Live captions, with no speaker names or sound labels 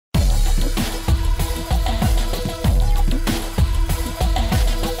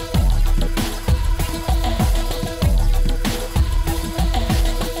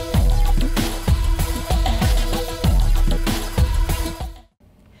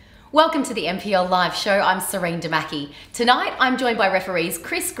Welcome to the NPL Live Show. I'm Sirine Demachkie. Tonight, I'm joined by referees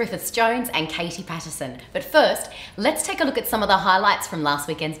Chris Griffiths-Jones and Katie Patterson. But first, let's take a look at some of the highlights from last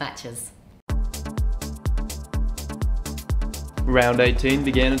weekend's matches. Round 18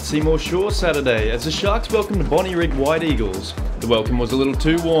 began at Seymour Shore Saturday as the Sharks welcomed Bonnyrigg White Eagles. The welcome was a little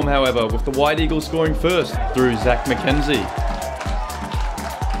too warm, however, with the White Eagles scoring first through Zach McKenzie.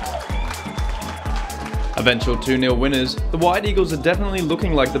 Eventual 2-0 winners, the White Eagles are definitely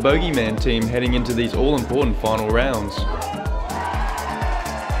looking like the bogeyman team heading into these all-important final rounds.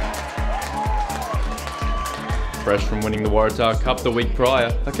 Fresh from winning the Waratah Cup the week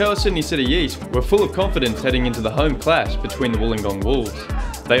prior, Hakoah Sydney City East were full of confidence heading into the home clash between the Wollongong Wolves.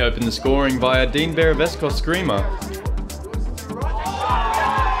 They opened the scoring via Dean Beravesco's screamer.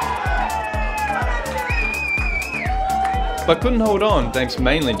 But couldn't hold on thanks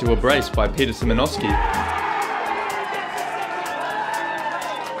mainly to a brace by Peter Simonoski.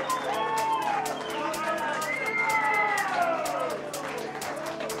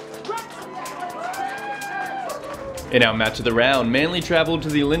 In our match of the round, Manly travelled to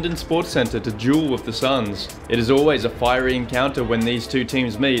the Linden Sports Centre to duel with the Suns. It is always a fiery encounter when these two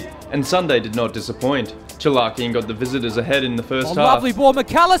teams meet, and Sunday did not disappoint. Chalakian got the visitors ahead in the first half. Lovely ball,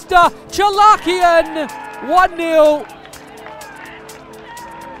 McAllister! Chalakian! 1-0!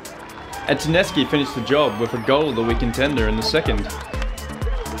 And Tedeschi finished the job with a goal of the week contender in the second.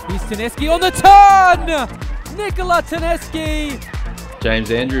 Here's Tedeschi on the turn! Nicola Tedeschi!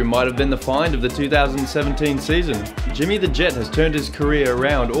 James Andrew might have been the find of the 2017 season. Jimmy the Jet has turned his career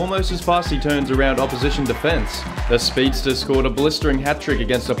around almost as fast as he turns around opposition defence. The speedster scored a blistering hat-trick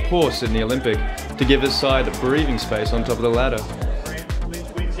against a poor Sydney Olympic to give his side breathing space on top of the ladder.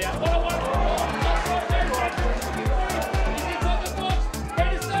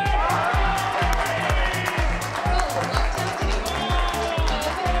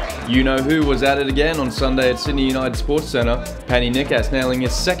 You know who was at it again on Sunday at Sydney United Sports Centre, Paddy Nikas nailing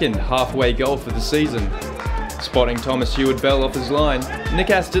his second halfway goal for the season. Spotting Thomas Heward-Bell off his line,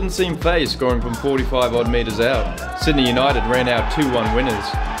 Nikas didn't seem phased, scoring from 45 odd metres out. Sydney United ran out 2-1 winners.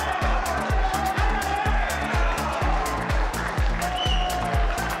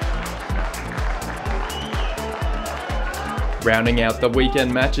 Rounding out the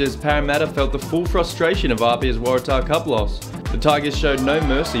weekend matches, Parramatta felt the full frustration of Apia's Waratah Cup loss. The Tigers showed no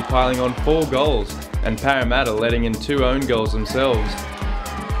mercy, piling on 4 goals, and Parramatta letting in 2 own goals themselves.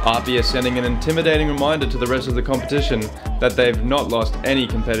 Apia sending an intimidating reminder to the rest of the competition that they've not lost any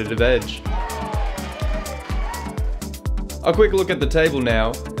competitive edge. A quick look at the table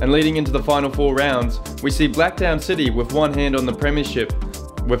now, and leading into the final 4 rounds, we see Blacktown City with one hand on the premiership,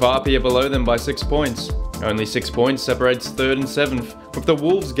 with Apia below them by 6 points. Only 6 points separates 3rd and 7th, with the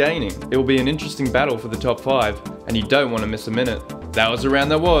Wolves gaining. It will be an interesting battle for the top 5, and you don't want to miss a minute. That was the round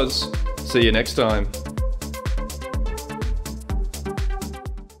that was. See you next time.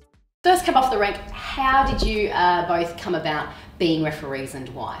 First come off the rank, how did you both come about being referees and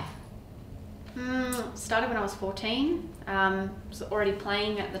why? Started when I was 14, was already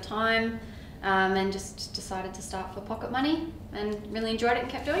playing at the time, and just decided to start for pocket money and really enjoyed it and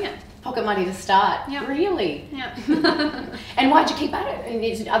kept doing it. Pocket money to start? Yep. Really? Yeah. And why'd you keep at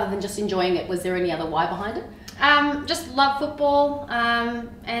it? Other than just enjoying it, was there any other why behind it? Just love football,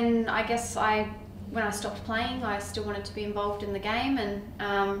 and I guess when I stopped playing, I still wanted to be involved in the game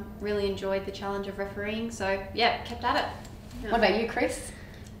and really enjoyed the challenge of refereeing, so yeah, kept at it. Yeah. What about you, Chris?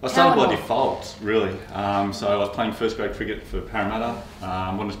 I started by default, really. So I was playing first grade cricket for Parramatta.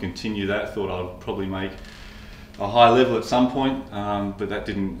 Wanted to continue that, thought I'd probably make a high level at some point, but that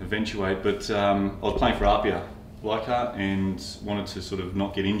didn't eventuate. But I was playing for Apia, Leichhardt, and wanted to sort of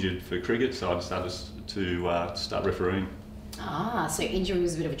not get injured for cricket, so I decided to start refereeing. Ah, so injury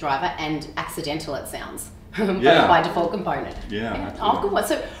was a bit of a driver and accidental, it sounds, Yeah. by default component. Yeah. Oh, good one.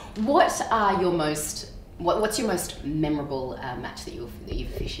 So what are your what's your most memorable match that you've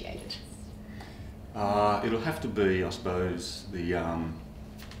officiated? It'll have to be, I suppose,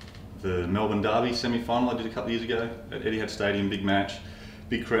 the Melbourne Derby semi-final I did a couple of years ago at Etihad Stadium. Big match,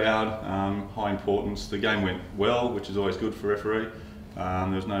 big crowd, high importance. The game went well, which is always good for a referee. There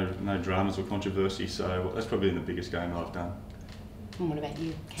was no dramas or controversy, so that's probably the biggest game I've done. And what about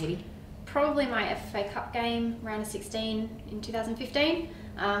you, Katie? Probably my FA Cup game, round of 16 in 2015,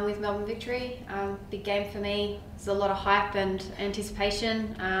 with Melbourne Victory. Big game for me. There's a lot of hype and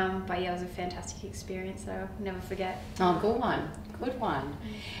anticipation, but yeah, it was a fantastic experience, so I'll never forget. Oh, good one. Good one.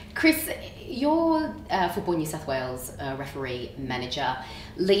 Chris, you're Football New South Wales referee manager,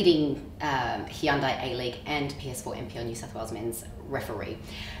 leading Hyundai A-League and PS4 NPL New South Wales men's referee.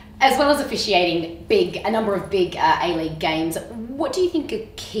 as well as officiating a number of big A-League games. What do you think are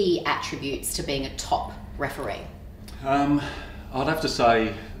key attributes to being a top referee? I'd have to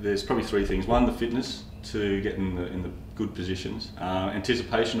say there's probably three things. One, the fitness to get in the good positions,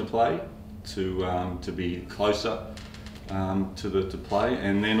 anticipation of play to be closer to play,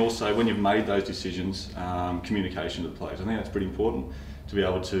 and then also when you've made those decisions, communication to the players. I think that's pretty important to be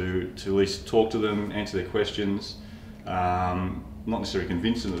able to at least talk to them, answer their questions, not necessarily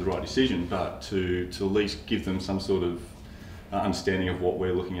convince them of the right decision, but to at least give them some sort of understanding of what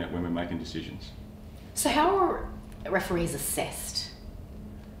we're looking at when we're making decisions. So how are referees assessed?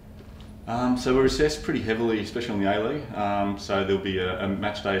 So we're assessed pretty heavily, especially on the A-League. So there'll be a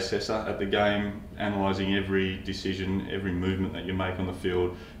match day assessor at the game, analysing every decision, every movement that you make on the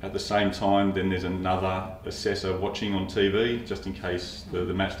field. At the same time, then there's another assessor watching on TV, just in case the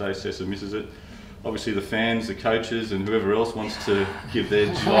match day assessor misses it. Obviously the fans, the coaches and whoever else wants to give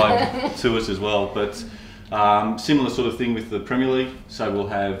their jibe to us as well. But similar sort of thing with the Premier League. So we'll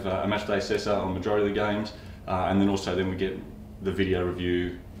have a match day assessor on the majority of the games, and then also we get the video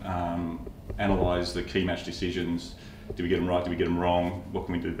review, analyse the key match decisions. Do we get them right? Do we get them wrong? What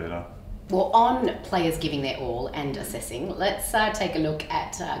can we do better? Well, on players giving their all and assessing, let's take a look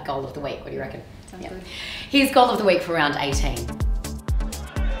at goal of the week. What do you reckon? Sounds good. Here's goal of the week for round 18.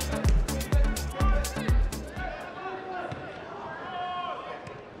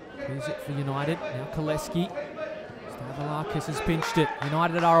 Here's it for United. Now Koleski. Stavlakis has pinched it.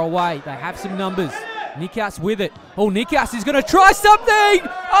 United are away. They have some numbers. Nikas with it. Oh, Nikas is going to try something!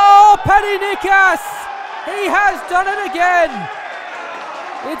 Oh, Paddy Nikas! He has done it again!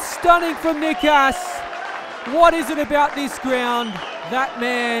 It's stunning from Nikas. What is it about this ground, that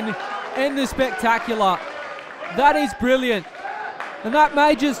man, and the spectacular? That is brilliant. And that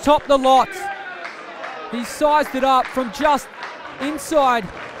Majors topped the lot. He sized it up from just inside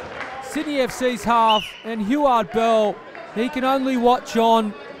Sydney FC's half, and Huard Bell, he can only watch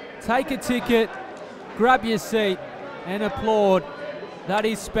on, take a ticket, grab your seat and applaud. That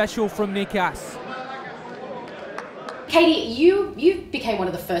is special from Nikas. Katie, you became one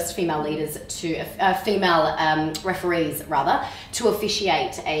of the first female leaders to female referees rather to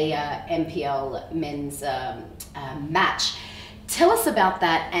officiate a NPL men's match. Tell us about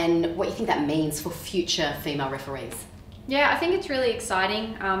that and what you think that means for future female referees. Yeah, I think it's really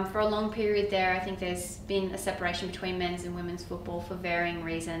exciting. For a long period there, I think there's been a separation between men's and women's football for varying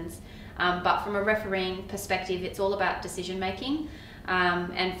reasons. But from a refereeing perspective, it's all about decision making.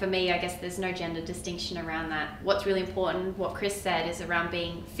 And for me, I guess there's no gender distinction around that. What's really important, what Chris said, is around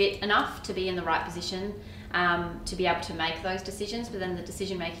being fit enough to be in the right position to be able to make those decisions. But then the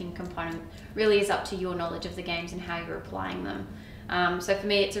decision making component really is up to your knowledge of the games and how you're applying them. So for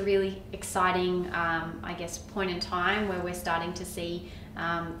me, it's a really exciting, I guess, point in time where we're starting to see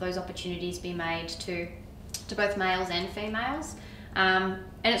those opportunities be made to both males and females.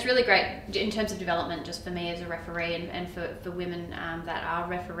 And it's really great in terms of development, just for me as a referee and for women that are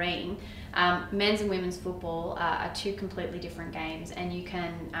refereeing. Men's and women's football are two completely different games, and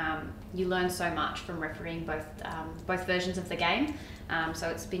you learn so much from refereeing both versions of the game. So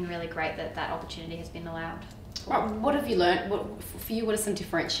it's been really great that opportunity has been allowed. What have you learned? For you, what are some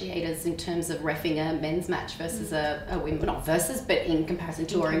differentiators in terms of reffing a men's match versus a women, not versus, but in comparison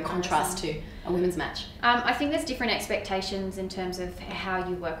to or in contrast to a women's match? I think there's different expectations in terms of how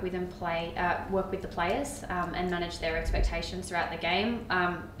you work with work with the players and manage their expectations throughout the game.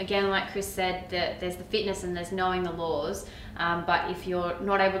 Again, like Chris said, there's the fitness and there's knowing the laws. But if you're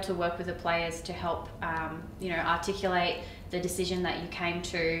not able to work with the players to help, articulate the decision that you came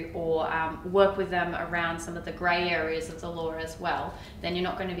to, or work with them around some of the grey areas of the law as well, then you're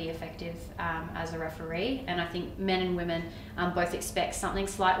not going to be effective as a referee. And I think men and women both expect something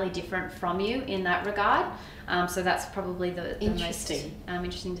slightly different from you in that regard. So that's probably the most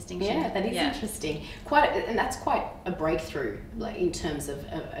interesting distinction. Yeah, that is interesting. And that's quite a breakthrough, like, in terms of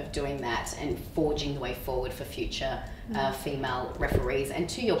doing that and forging the way forward for future female referees. And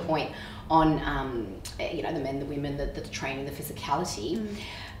to your point on, the men, the women, the training, the physicality,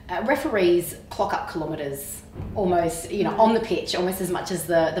 referees clock up kilometres almost, on the pitch, almost as much as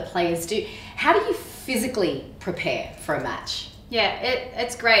the players do. How do you physically prepare for a match? Yeah,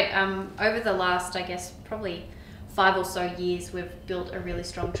 it's great. Over the last, I guess, probably 5 or so years, we've built a really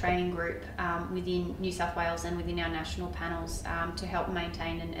strong training group within New South Wales and within our national panels to help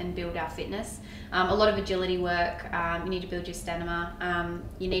maintain and build our fitness. A lot of agility work. You need to build your stamina.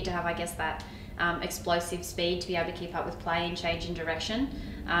 You need to have, I guess, that explosive speed to be able to keep up with play and change in direction.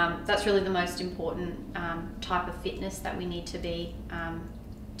 That's really the most important type of fitness that we need to be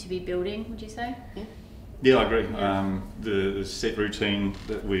building, would you say? Yeah. Yeah, I agree. The set routine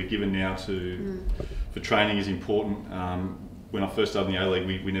that we're given now for training is important. when I first started in the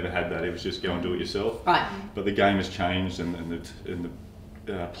A-League, we never had that. It was just go and do it yourself. Right. But the game has changed, and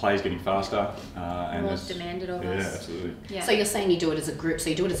the play's getting faster. And more demanded of us. Yeah, absolutely. Yeah. So you're saying you do it as a group. So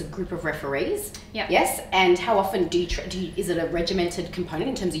you do it as a group of referees. Yeah. Yes. And how often do you? Is it a regimented component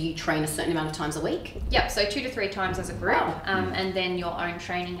in terms of you train a certain amount of times a week? Yep, so 2 to 3 times as a group, Wow. and then your own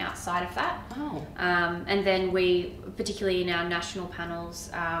training outside of that. Oh. And then we, particularly in our national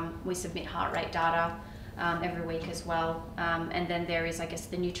panels, we submit heart rate data every week as well. And then there is, I guess,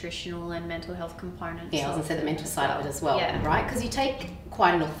 the nutritional and mental health components. Yeah, I was going to say the mental side of it as well, Yeah. right? Because you take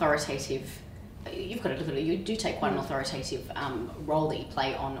quite an authoritative. You've got to look at it. You do take quite an authoritative role that you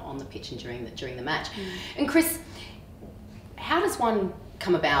play on the pitch and during the match. And Chris, how does one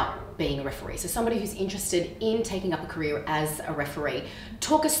come about being a referee? So somebody who's interested in taking up a career as a referee,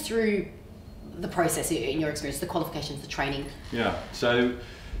 talk us through the process in your experience, the qualifications, the training. Yeah, so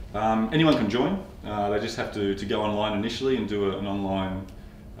anyone can join. They just have to go online initially and do an online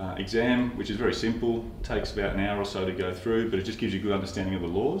exam, which is very simple. It takes about an hour or so to go through, but it just gives you a good understanding of the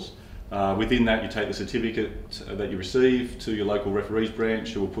laws. Within that, you take the certificate that you receive to your local referees branch,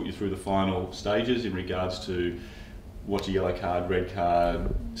 who will put you through the final stages in regards to what's a yellow card, red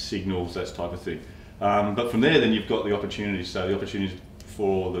card, signals, that type of thing. But from there, then you've got the opportunities. So the opportunities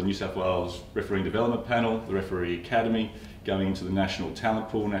for the New South Wales Refereeing Development Panel, the Referee Academy, going into the National Talent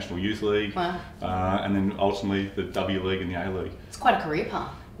Pool, National Youth League, Wow. and then ultimately the W League and the A League. It's quite a career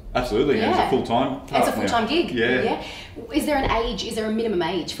path. Absolutely, Yeah. and it's a full-time It's a full-time gig. Yeah. Is there an age? Is there a minimum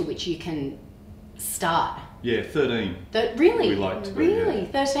age for which you can start? Yeah, 13. Really? We like to be, really?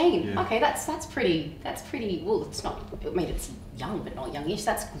 13? Yeah. Okay, that's pretty, well, it's not, I mean, it's young, but not youngish.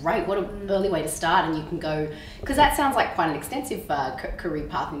 That's great. What an early way to start, and you can go, because that sounds like quite an extensive career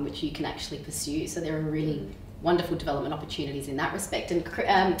path in which you can actually pursue. So there are really wonderful development opportunities in that respect.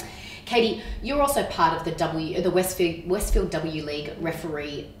 And Katie, you're also part of the Westfield W League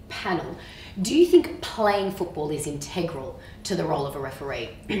referee panel. Do you think playing football is integral to the role of a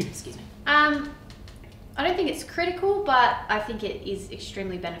referee? Excuse me. I don't think it's critical, but I think it is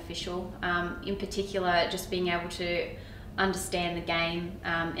extremely beneficial. In particular, just being able to understand the game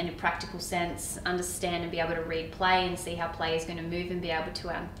in a practical sense, understand and be able to read play and see how play is going to move and be able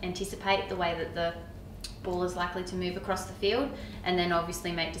to anticipate the way that the ball is likely to move across the field, and then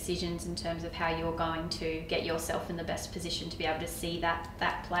obviously make decisions in terms of how you're going to get yourself in the best position to be able to see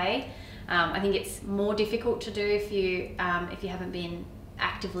that play. I think it's more difficult to do if you haven't been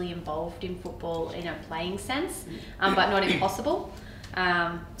actively involved in football in a playing sense, but not impossible.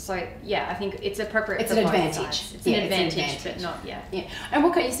 So yeah, I think it's appropriate. It's for an both advantage. sides. It's Yeah, an it's an advantage, advantage. but not Yeah, and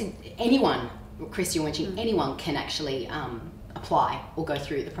what you said, anyone, Chris, you're mentioning, anyone can actually apply or go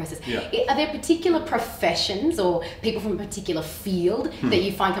through the process. Yeah. Are there particular professions or people from a particular field that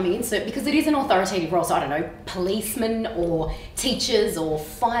you find coming in? So because it is an authoritative role, so I don't know, policemen or teachers or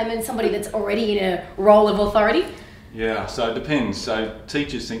firemen, somebody that's already in a role of authority? Yeah, so it depends. So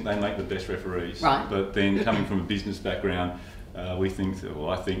teachers think they make the best referees, Right. But then coming from a business background, I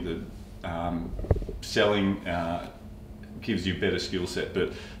think that selling gives you better skill set,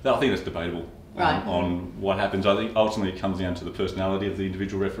 but I think that's debatable. Right. On what happens. I think ultimately it comes down to the personality of the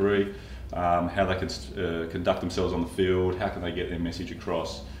individual referee, how they can conduct themselves on the field, how can they get their message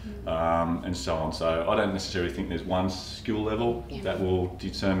across, and so on. So I don't necessarily think there's one skill level that will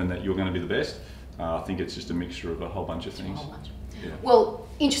determine that you're going to be the best. I think it's just a mixture of a whole bunch of things. Yeah. Well,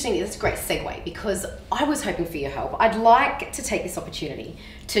 interestingly, that's a great segue because I was hoping for your help. I'd like to take this opportunity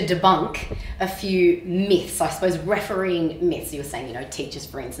to debunk a few myths, I suppose, refereeing myths. You were saying, teachers,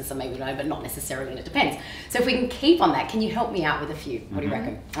 for instance, or maybe no, but not necessarily, and it depends. So if we can keep on that, can you help me out with a few? What do you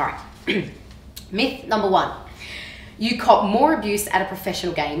reckon? All right. Myth number 1. You cop more abuse at a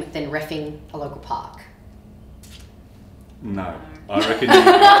professional game than reffing a local park. No. I reckon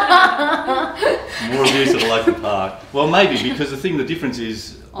more abuse at a local park. Well, maybe, because the difference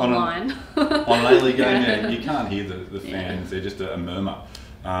is online. On an A-League game, you can't hear the fans, they're just a murmur.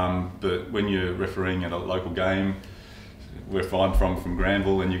 But when you're refereeing at a local game, where I'm from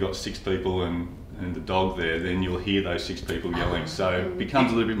Granville, and you've got 6 people and the dog there, then you'll hear those 6 people yelling. So it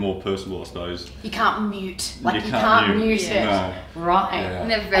becomes a little bit more personal, I suppose. You can't mute. You You can't mute it. No. Right. Yeah.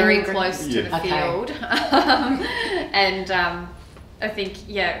 And they're very And close to the Okay. field. And I think,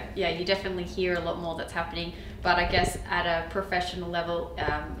 you definitely hear a lot more that's happening. But I guess at a professional level,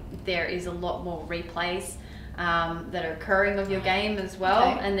 there is a lot more replays that are occurring of your game as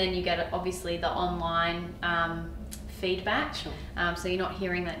well. Okay. And then you get, obviously, the online feedback. Sure. So you're not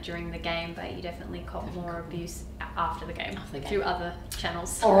hearing that during the game, but you definitely cop more abuse after the game through other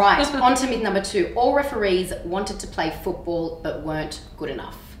channels. All right, on to myth number 2. All referees wanted to play football but weren't good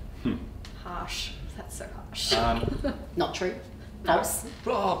enough. Harsh. That's so harsh. Not true. False.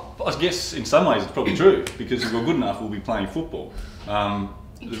 Well, I guess in some ways it's probably true, because if we're good enough, we'll be playing football.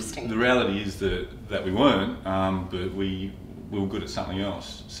 Interesting. The reality is that we weren't, but we were good at something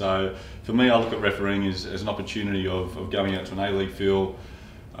else. So for me, I look at refereeing as an opportunity of going out to an A-League field,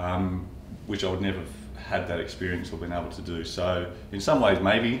 which I would never have had that experience or been able to do. So in some ways,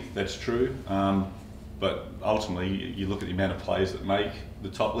 maybe that's true, but ultimately you look at the amount of players that make the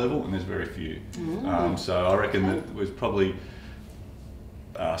top level, and there's very few. So I reckon that it was probably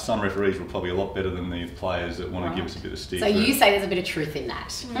some referees were probably a lot better than the players that want to give us a bit of stick. So you say there's a bit of truth in that.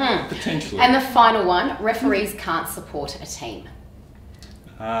 Potentially. And the final one, referees can't support a team.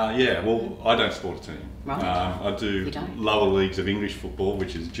 Yeah, well, I don't support a team. Right. I do You don't? lower leagues of English football,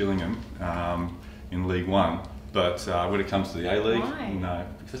 which is Gillingham in League One. But when it comes to the A-League, Why? no,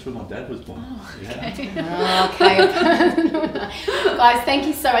 because that's where my dad was born. Yeah. Okay. Guys, thank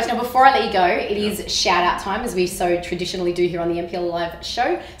you so much. Now, before I let you go, it is shout out time, as we so traditionally do here on the NPL Live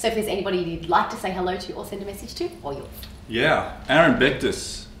show. So if there's anybody you'd like to say hello to or send a message to, all yours. Yeah, Aaron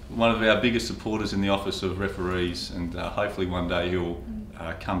Bectus, one of our biggest supporters in the Office of Referees, and hopefully one day he'll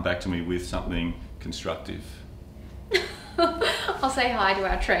come back to me with something constructive. I'll say hi to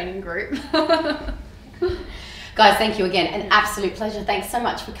our training group. Guys, thank you again. An absolute pleasure. Thanks so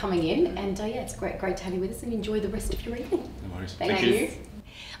much for coming in. And yeah, it's great to have you with us, and enjoy the rest of your evening. No worries. Thank you.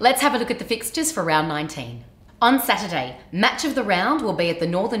 Let's have a look at the fixtures for round 19. On Saturday, match of the round will be at the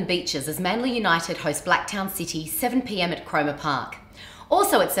Northern Beaches as Manly United host Blacktown City, 7 p.m. at Cromer Park.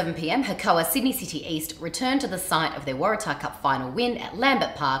 Also at 7 p.m, Hakoah Sydney City East return to the site of their Waratah Cup final win at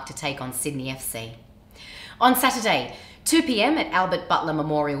Lambert Park to take on Sydney FC. On Saturday, 2 p.m. at Albert Butler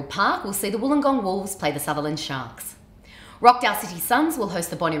Memorial Park will see the Wollongong Wolves play the Sutherland Sharks. Rockdale City Suns will host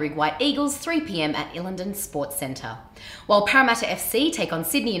the Bonnyrigg White Eagles 3 p.m. at Illendon Sports Centre, while Parramatta FC take on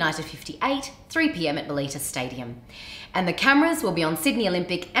Sydney United 58 3 p.m. at Melita Stadium. And the cameras will be on Sydney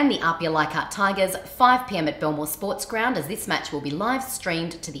Olympic and the Apia Leichhardt Tigers 5 p.m. at Belmore Sports Ground, as this match will be live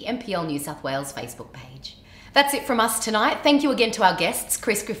streamed to the NPL New South Wales Facebook page. That's it from us tonight. Thank you again to our guests,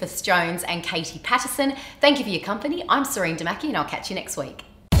 Chris Griffiths-Jones and Katie Patterson. Thank you for your company. I'm Sirine Demachkie, and I'll catch you next week.